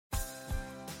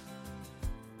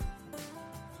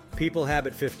People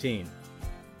habit 15.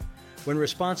 When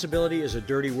responsibility is a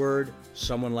dirty word,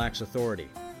 someone lacks authority.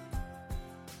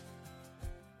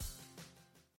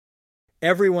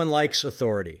 Everyone likes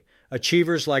authority.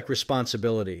 Achievers like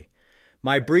responsibility.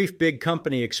 My brief big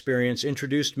company experience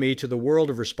introduced me to the world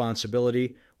of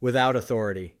responsibility without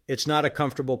authority. It's not a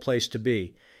comfortable place to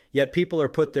be, yet people are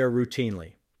put there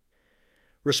routinely.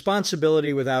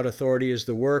 Responsibility without authority is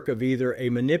the work of either a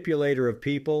manipulator of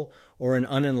people or an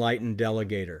unenlightened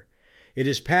delegator. It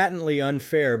is patently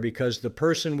unfair because the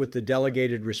person with the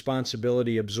delegated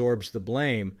responsibility absorbs the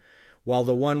blame, while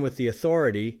the one with the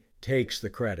authority takes the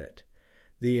credit.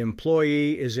 The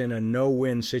employee is in a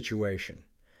no-win situation.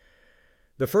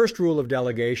 The first rule of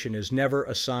delegation is never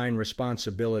assign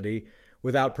responsibility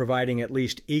without providing at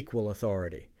least equal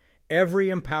authority. Every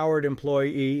empowered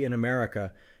employee in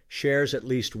America shares at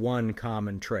least one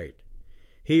common trait.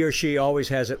 He or she always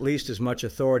has at least as much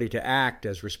authority to act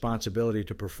as responsibility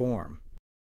to perform.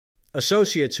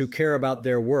 Associates who care about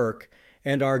their work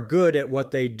and are good at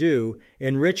what they do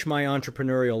enrich my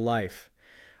entrepreneurial life.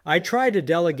 I try to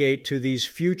delegate to these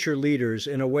future leaders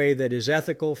in a way that is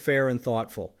ethical, fair, and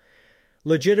thoughtful.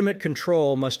 Legitimate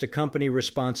control must accompany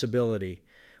responsibility.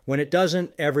 When it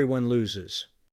doesn't, everyone loses.